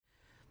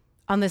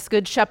On this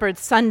Good Shepherd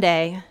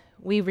Sunday,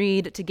 we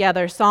read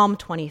together Psalm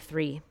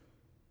 23.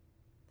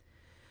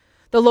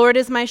 The Lord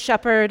is my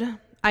shepherd,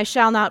 I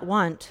shall not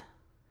want.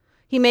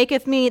 He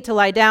maketh me to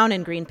lie down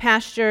in green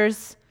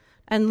pastures,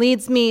 and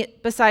leads me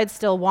beside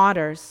still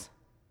waters.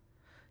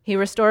 He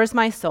restores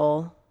my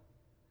soul.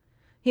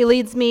 He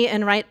leads me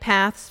in right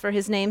paths for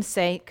his name's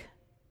sake.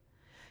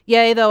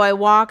 Yea, though I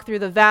walk through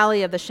the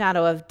valley of the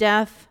shadow of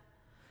death,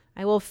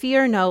 I will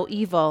fear no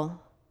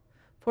evil,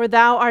 for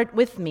thou art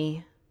with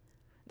me.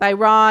 Thy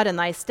rod and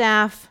thy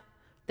staff,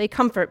 they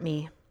comfort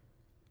me.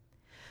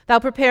 Thou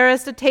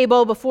preparest a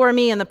table before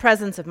me in the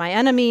presence of my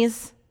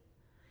enemies.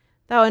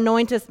 Thou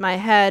anointest my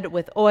head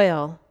with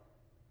oil.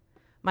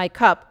 My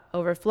cup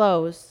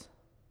overflows.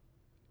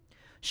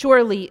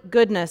 Surely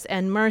goodness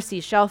and mercy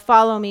shall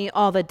follow me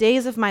all the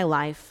days of my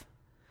life,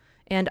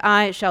 and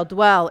I shall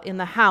dwell in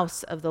the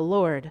house of the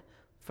Lord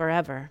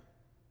forever.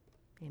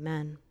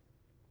 Amen.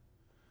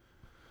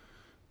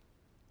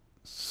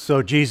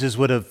 So Jesus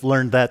would have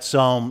learned that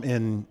psalm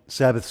in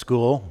Sabbath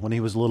school when he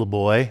was a little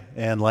boy,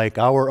 and like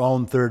our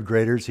own third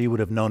graders, he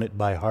would have known it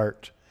by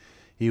heart.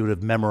 He would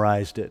have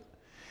memorized it.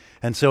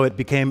 And so it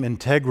became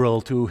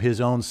integral to his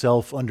own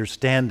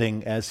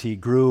self-understanding as he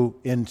grew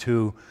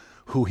into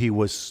who he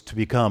was to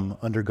become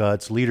under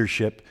God's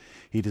leadership.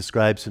 He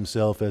describes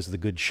himself as the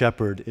Good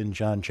Shepherd in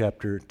John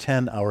chapter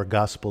 10, our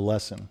gospel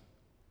lesson.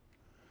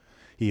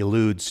 He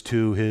alludes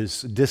to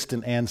his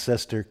distant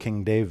ancestor,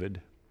 King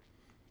David.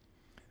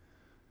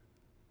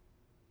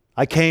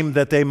 I came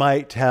that they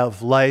might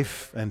have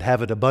life and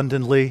have it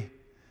abundantly.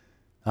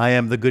 I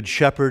am the Good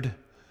Shepherd.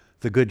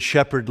 The Good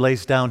Shepherd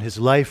lays down his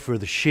life for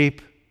the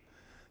sheep.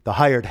 The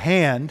hired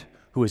hand,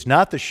 who is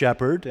not the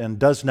shepherd and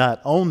does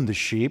not own the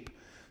sheep,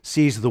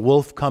 sees the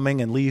wolf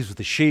coming and leaves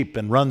the sheep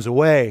and runs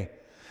away,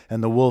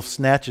 and the wolf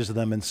snatches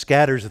them and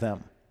scatters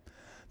them.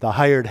 The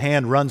hired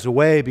hand runs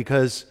away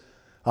because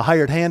a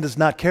hired hand does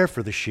not care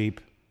for the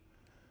sheep.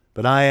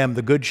 But I am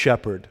the Good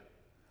Shepherd.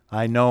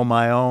 I know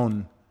my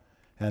own,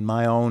 and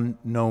my own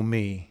know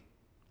me.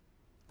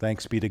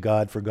 Thanks be to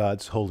God for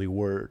God's holy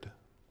word.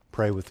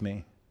 Pray with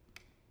me.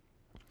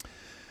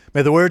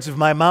 May the words of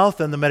my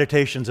mouth and the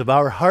meditations of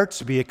our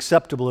hearts be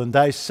acceptable in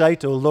thy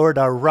sight, O Lord,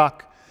 our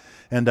rock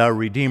and our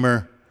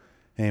Redeemer.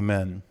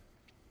 Amen.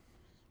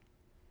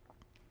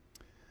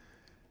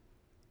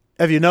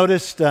 Have you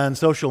noticed on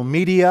social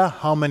media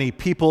how many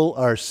people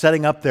are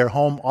setting up their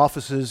home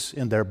offices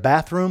in their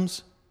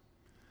bathrooms?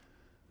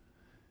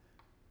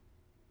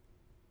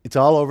 It's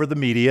all over the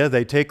media.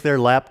 They take their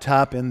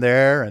laptop in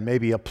there and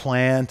maybe a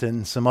plant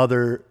and some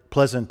other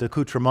pleasant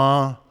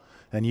accoutrement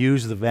and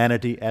use the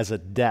vanity as a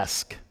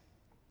desk.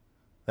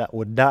 That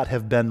would not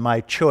have been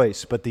my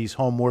choice, but these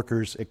home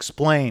workers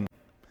explain.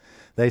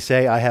 They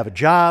say, I have a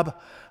job,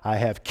 I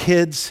have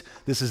kids,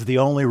 this is the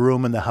only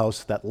room in the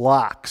house that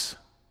locks.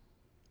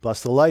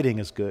 Plus the lighting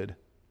is good.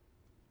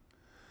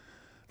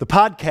 The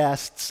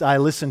podcasts I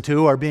listen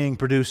to are being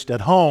produced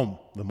at home.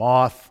 The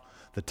Moth,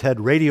 the TED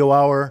Radio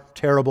Hour,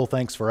 terrible,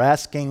 thanks for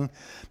asking.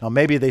 Now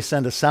maybe they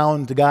send a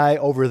sound guy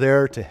over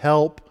there to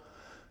help,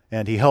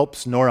 and he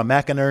helps Nora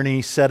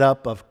McInerney set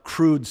up a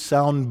crude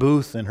sound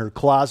booth in her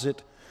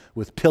closet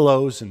with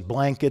pillows and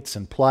blankets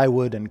and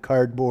plywood and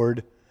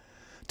cardboard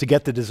to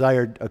get the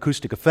desired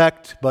acoustic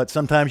effect. But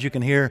sometimes you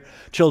can hear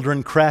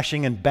children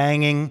crashing and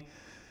banging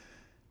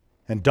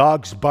and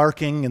dogs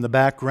barking in the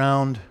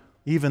background.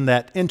 Even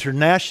that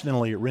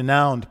internationally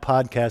renowned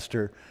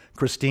podcaster,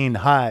 Christine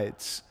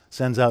Hides,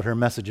 sends out her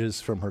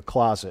messages from her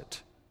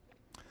closet.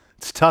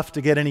 It's tough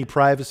to get any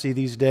privacy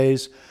these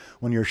days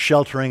when you're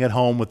sheltering at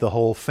home with the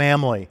whole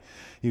family.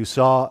 You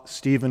saw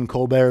Stephen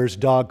Colbert's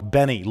dog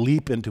Benny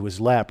leap into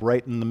his lap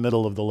right in the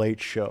middle of the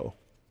Late Show.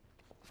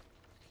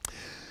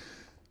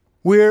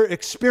 We're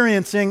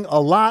experiencing a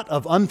lot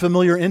of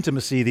unfamiliar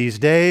intimacy these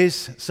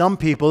days. Some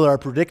people are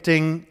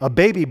predicting a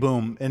baby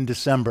boom in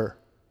December,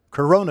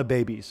 corona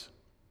babies.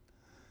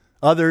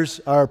 Others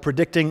are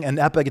predicting an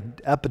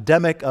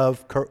epidemic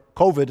of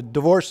COVID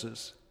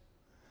divorces.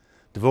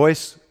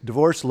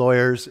 Divorce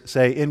lawyers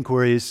say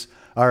inquiries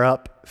are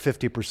up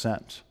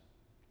 50%.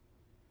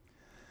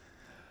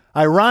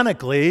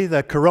 Ironically,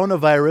 the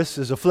coronavirus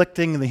is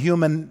afflicting the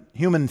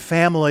human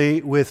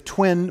family with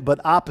twin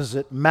but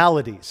opposite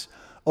maladies: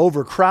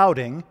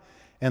 overcrowding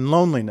and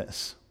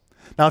loneliness.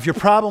 Now, if your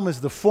problem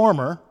is the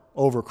former,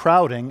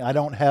 overcrowding, I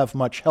don't have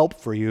much help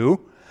for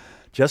you.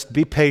 Just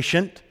be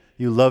patient.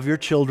 You love your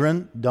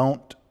children.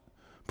 Don't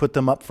put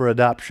them up for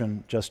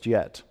adoption just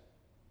yet.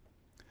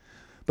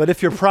 But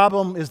if your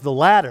problem is the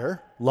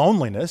latter,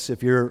 loneliness,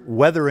 if you're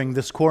weathering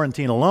this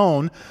quarantine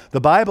alone, the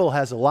Bible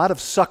has a lot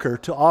of succor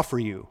to offer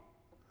you.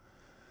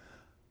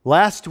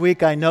 Last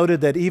week I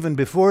noted that even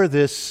before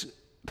this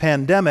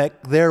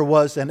pandemic, there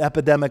was an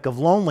epidemic of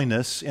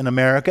loneliness in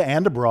America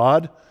and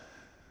abroad.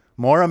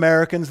 More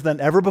Americans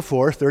than ever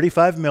before,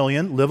 35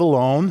 million, live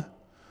alone.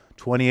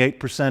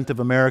 28% of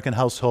American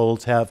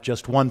households have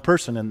just one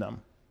person in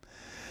them.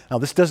 Now,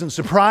 this doesn't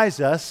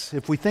surprise us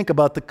if we think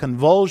about the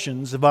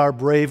convulsions of our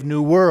brave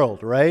new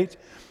world, right?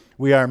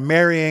 We are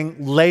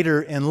marrying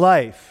later in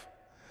life.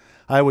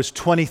 I was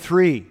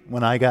 23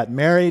 when I got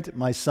married.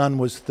 My son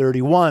was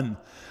 31.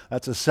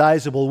 That's a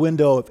sizable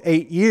window of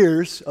 8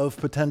 years of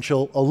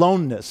potential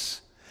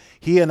aloneness.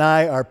 He and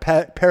I are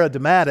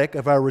paradigmatic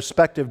of our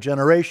respective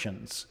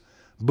generations,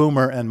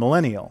 boomer and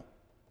millennial.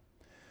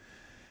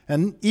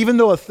 And even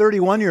though a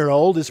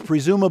 31-year-old is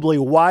presumably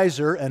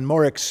wiser and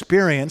more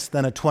experienced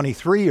than a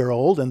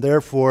 23-year-old, and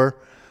therefore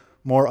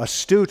more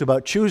astute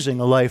about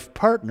choosing a life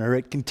partner,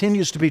 it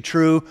continues to be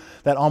true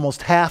that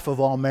almost half of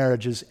all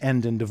marriages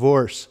end in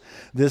divorce.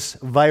 This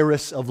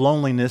virus of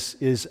loneliness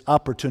is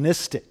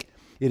opportunistic.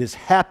 It is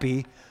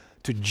happy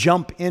to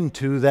jump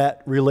into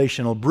that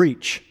relational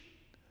breach.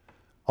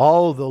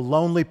 All the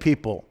lonely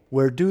people,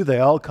 where do they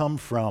all come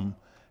from?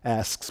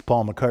 Asks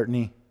Paul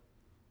McCartney.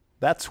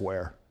 That's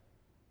where.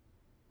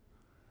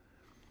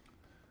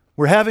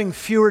 We're having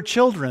fewer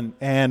children,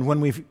 and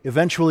when we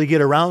eventually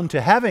get around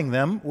to having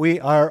them, we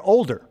are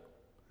older.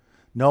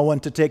 No one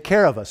to take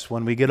care of us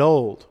when we get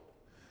old.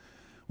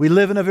 We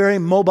live in a very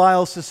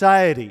mobile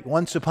society.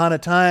 Once upon a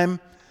time,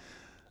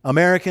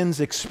 Americans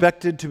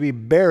expected to be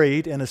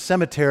buried in a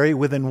cemetery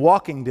within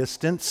walking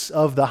distance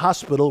of the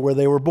hospital where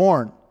they were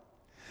born.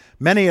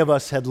 Many of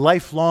us had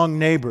lifelong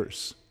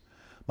neighbors.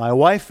 My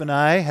wife and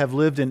I have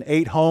lived in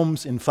 8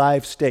 homes in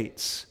 5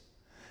 states.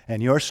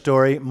 And your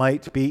story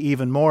might be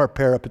even more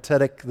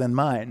peripatetic than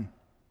mine.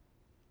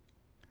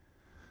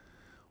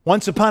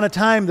 Once upon a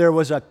time, there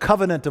was a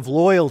covenant of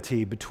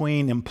loyalty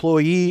between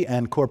employee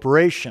and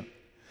corporation.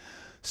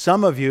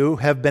 Some of you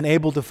have been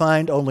able to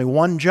find only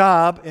one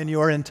job in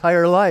your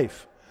entire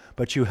life,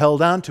 but you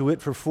held on to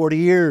it for 40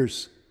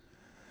 years.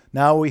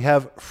 Now we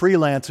have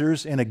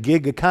freelancers in a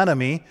gig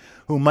economy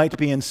who might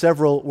be in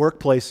several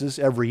workplaces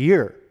every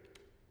year.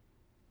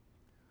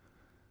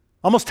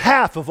 Almost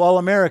half of all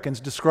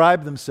Americans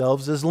describe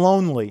themselves as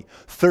lonely.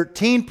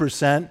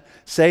 13%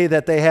 say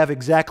that they have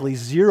exactly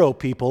 0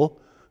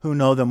 people who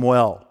know them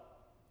well.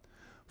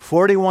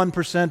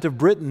 41% of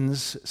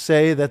Britons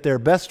say that their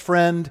best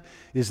friend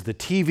is the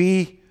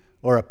TV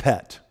or a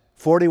pet.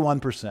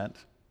 41%.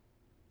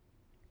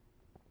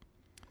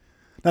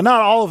 Now,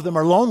 not all of them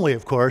are lonely,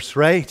 of course,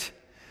 right?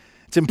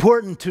 It's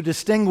important to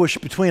distinguish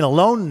between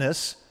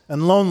aloneness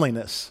and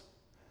loneliness.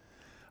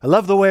 I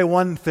love the way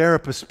one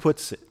therapist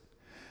puts it.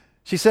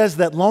 She says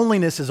that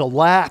loneliness is a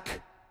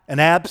lack, an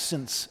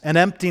absence, an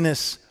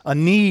emptiness, a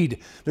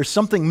need. There's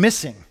something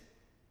missing.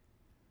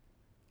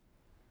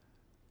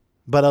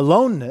 But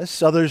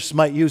aloneness, others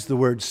might use the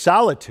word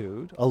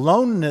solitude,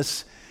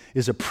 aloneness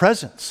is a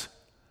presence,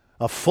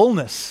 a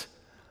fullness,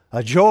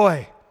 a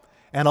joy,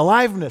 an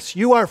aliveness.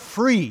 You are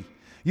free.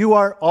 You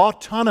are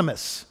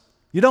autonomous.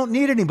 You don't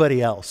need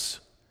anybody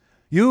else.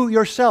 You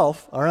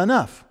yourself are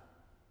enough.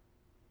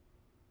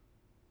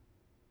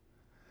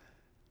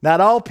 Not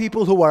all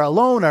people who are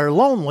alone are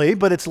lonely,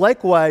 but it's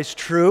likewise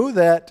true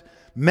that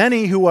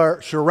many who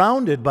are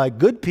surrounded by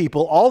good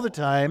people all the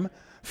time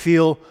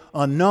feel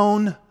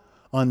unknown,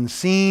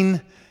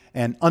 unseen,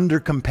 and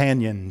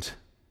undercompanioned.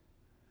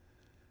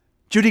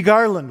 Judy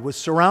Garland was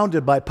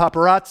surrounded by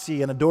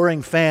paparazzi and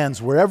adoring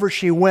fans wherever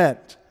she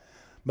went,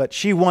 but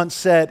she once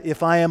said,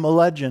 "If I am a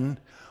legend,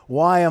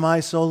 why am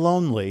I so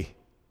lonely?"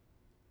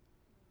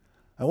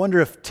 I wonder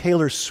if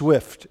Taylor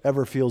Swift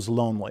ever feels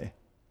lonely.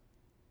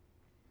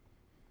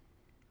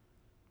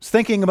 I was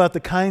thinking about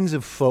the kinds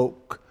of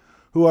folk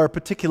who are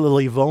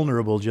particularly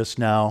vulnerable just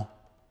now.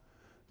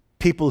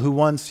 People who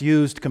once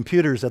used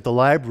computers at the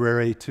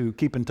library to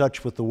keep in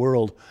touch with the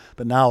world,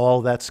 but now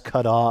all that's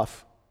cut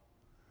off.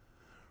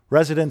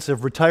 Residents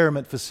of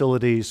retirement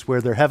facilities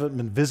where there haven't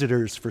been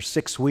visitors for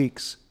 6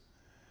 weeks.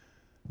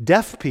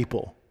 Deaf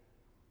people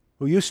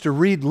who used to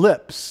read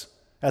lips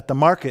at the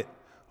market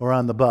or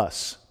on the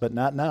bus, but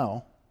not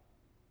now.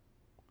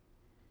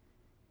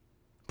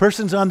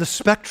 Persons on the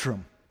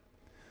spectrum.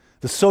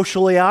 The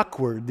socially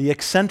awkward, the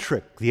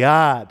eccentric, the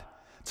odd.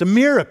 It's a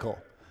miracle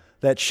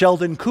that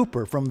Sheldon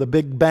Cooper from The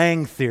Big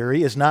Bang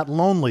Theory is not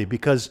lonely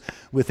because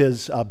with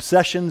his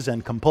obsessions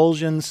and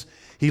compulsions,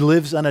 he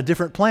lives on a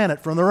different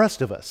planet from the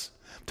rest of us.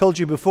 I've told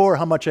you before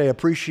how much I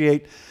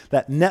appreciate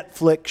that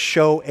Netflix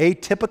show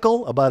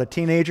Atypical about a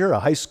teenager,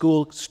 a high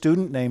school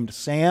student named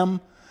Sam.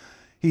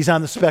 He's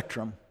on the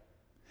spectrum.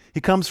 He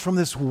comes from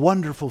this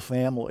wonderful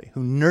family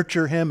who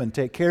nurture him and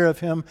take care of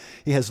him.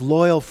 He has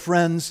loyal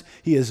friends.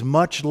 He is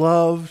much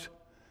loved.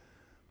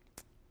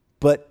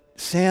 But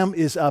Sam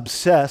is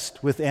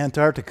obsessed with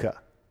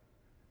Antarctica.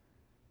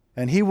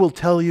 And he will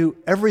tell you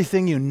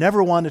everything you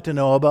never wanted to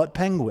know about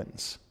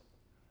penguins.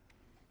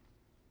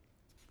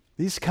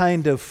 These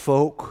kind of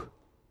folk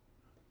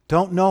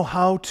don't know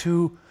how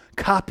to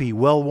copy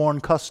well-worn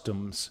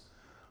customs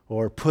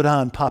or put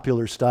on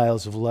popular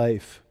styles of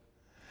life.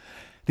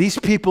 These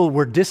people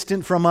were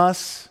distant from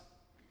us,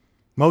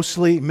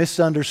 mostly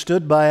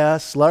misunderstood by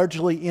us,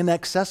 largely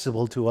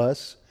inaccessible to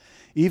us,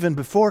 even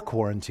before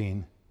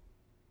quarantine.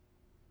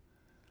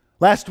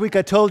 Last week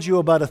I told you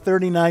about a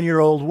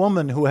 39-year-old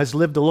woman who has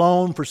lived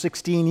alone for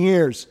 16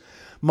 years,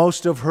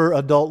 most of her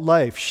adult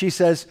life. She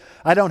says,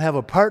 "I don't have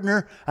a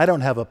partner, I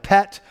don't have a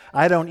pet,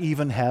 I don't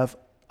even have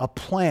a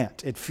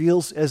plant. It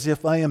feels as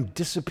if I am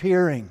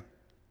disappearing."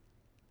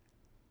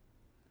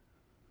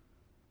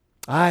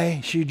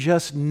 She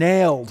just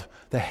nailed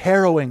the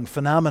harrowing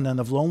phenomenon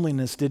of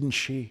loneliness, didn't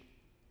she?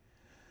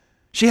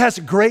 She has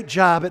a great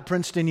job at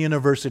Princeton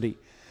University.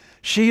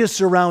 She is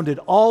surrounded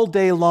all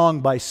day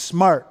long by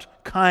smart,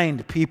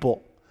 kind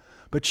people,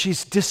 but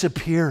she's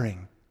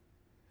disappearing.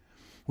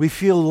 We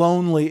feel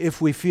lonely if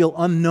we feel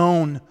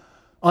unknown,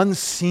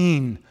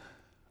 unseen,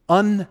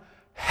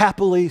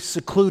 unhappily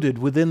secluded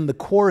within the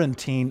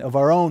quarantine of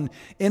our own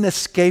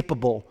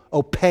inescapable,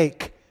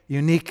 opaque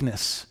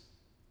uniqueness.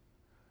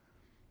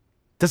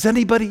 Does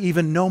anybody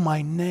even know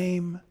my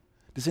name?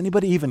 Does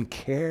anybody even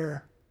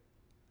care?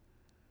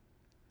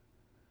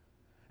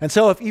 And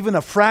so if even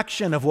a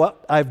fraction of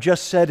what I've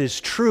just said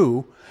is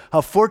true,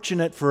 how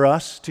fortunate for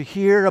us to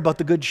hear about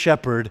the Good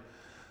Shepherd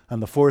on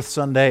the fourth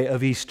Sunday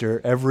of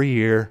Easter every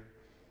year.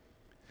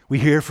 We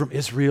hear from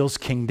Israel's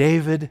King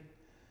David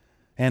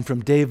and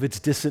from David's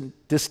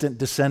distant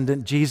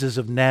descendant, Jesus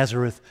of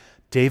Nazareth,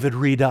 David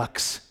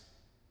Redux.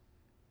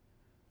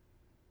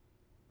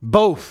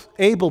 Both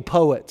able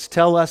poets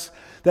tell us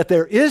that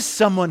there is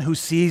someone who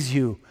sees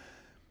you.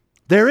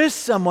 There is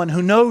someone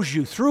who knows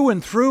you through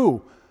and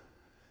through.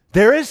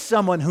 There is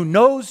someone who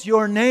knows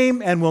your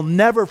name and will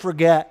never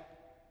forget.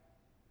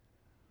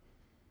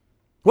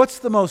 What's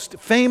the most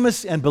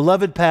famous and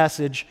beloved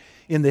passage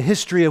in the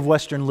history of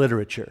Western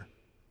literature?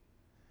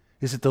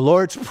 Is it the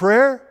Lord's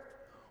Prayer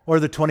or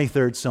the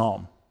 23rd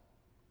Psalm?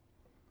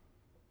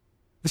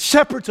 The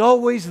shepherd's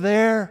always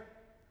there,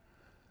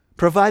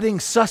 providing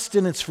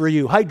sustenance for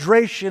you,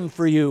 hydration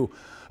for you,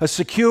 a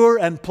secure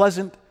and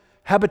pleasant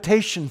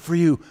habitation for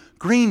you,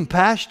 green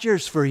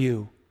pastures for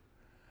you.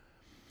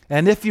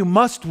 And if you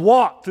must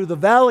walk through the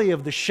valley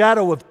of the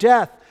shadow of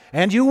death,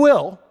 and you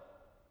will,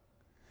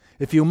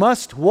 if you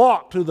must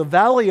walk through the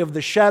valley of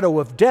the shadow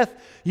of death,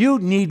 you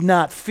need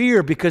not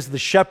fear because the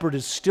shepherd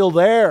is still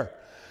there.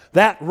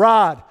 That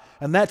rod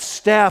and that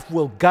staff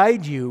will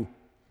guide you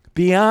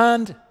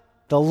beyond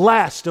the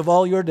last of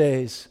all your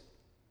days.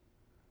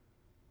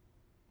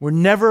 We're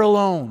never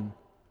alone.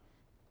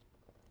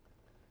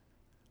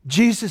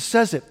 Jesus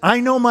says it. I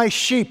know my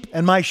sheep,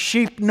 and my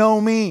sheep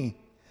know me.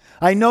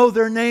 I know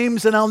their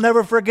names, and I'll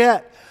never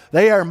forget.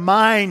 They are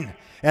mine,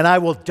 and I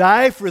will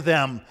die for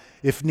them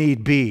if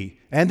need be.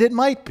 And it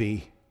might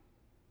be.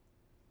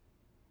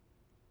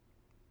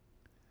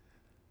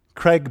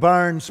 Craig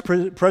Barnes,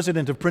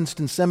 president of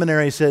Princeton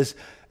Seminary, says,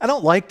 I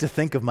don't like to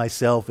think of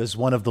myself as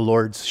one of the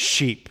Lord's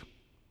sheep.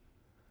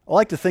 I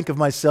like to think of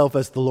myself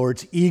as the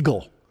Lord's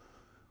eagle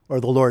or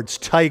the Lord's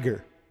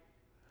tiger.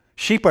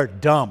 Sheep are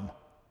dumb.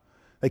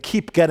 They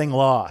keep getting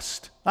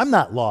lost. I'm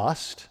not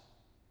lost.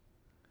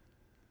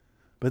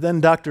 But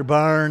then Dr.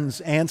 Barnes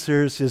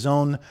answers his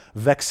own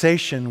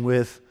vexation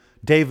with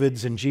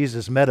David's and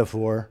Jesus'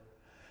 metaphor.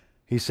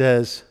 He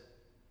says,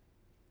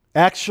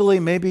 actually,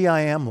 maybe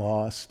I am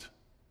lost.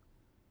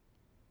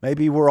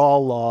 Maybe we're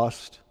all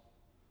lost.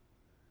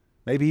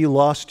 Maybe you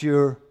lost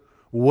your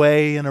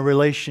way in a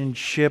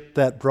relationship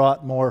that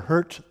brought more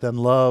hurt than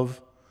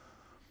love,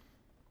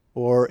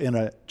 or in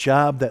a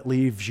job that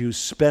leaves you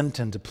spent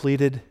and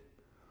depleted,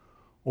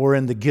 or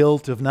in the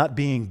guilt of not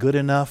being good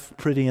enough,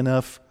 pretty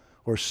enough,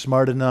 or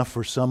smart enough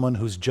for someone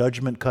whose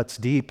judgment cuts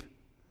deep.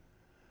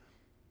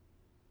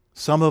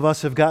 Some of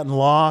us have gotten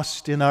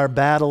lost in our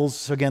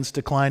battles against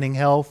declining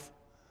health.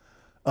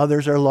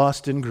 Others are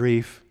lost in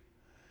grief.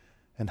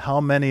 And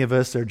how many of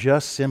us are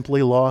just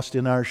simply lost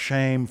in our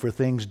shame for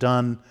things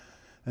done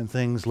and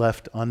things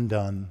left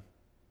undone?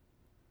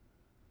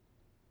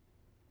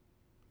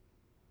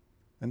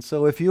 And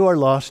so if you are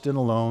lost and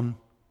alone,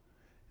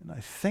 and I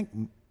think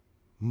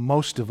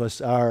most of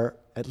us are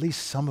at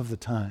least some of the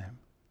time,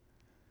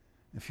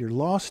 if you're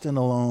lost and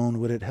alone,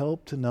 would it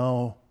help to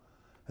know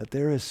that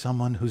there is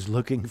someone who's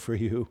looking for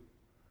you,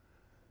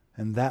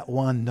 and that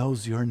one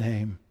knows your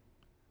name?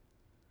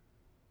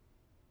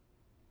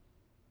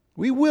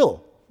 We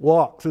will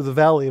walk through the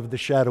valley of the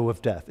shadow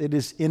of death. It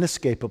is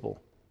inescapable.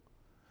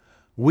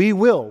 We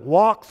will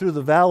walk through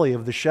the valley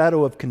of the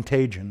shadow of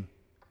contagion.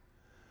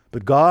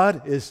 But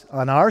God is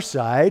on our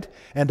side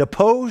and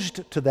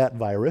opposed to that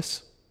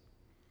virus.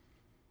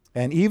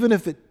 And even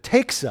if it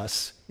takes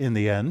us in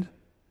the end,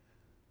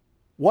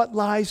 what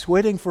lies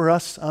waiting for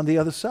us on the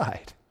other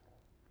side?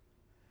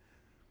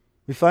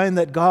 We find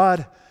that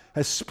God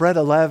has spread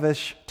a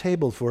lavish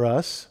table for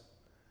us,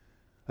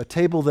 a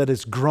table that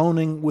is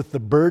groaning with the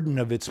burden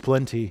of its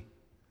plenty.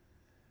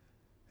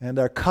 And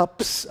our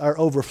cups are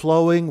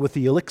overflowing with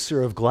the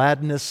elixir of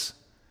gladness.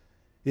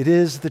 It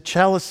is the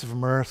chalice of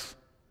mirth,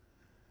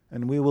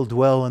 and we will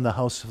dwell in the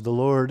house of the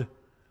Lord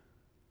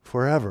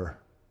forever.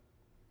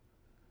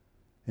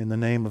 In the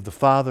name of the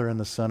Father, and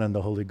the Son, and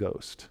the Holy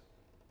Ghost.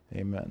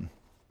 Amen.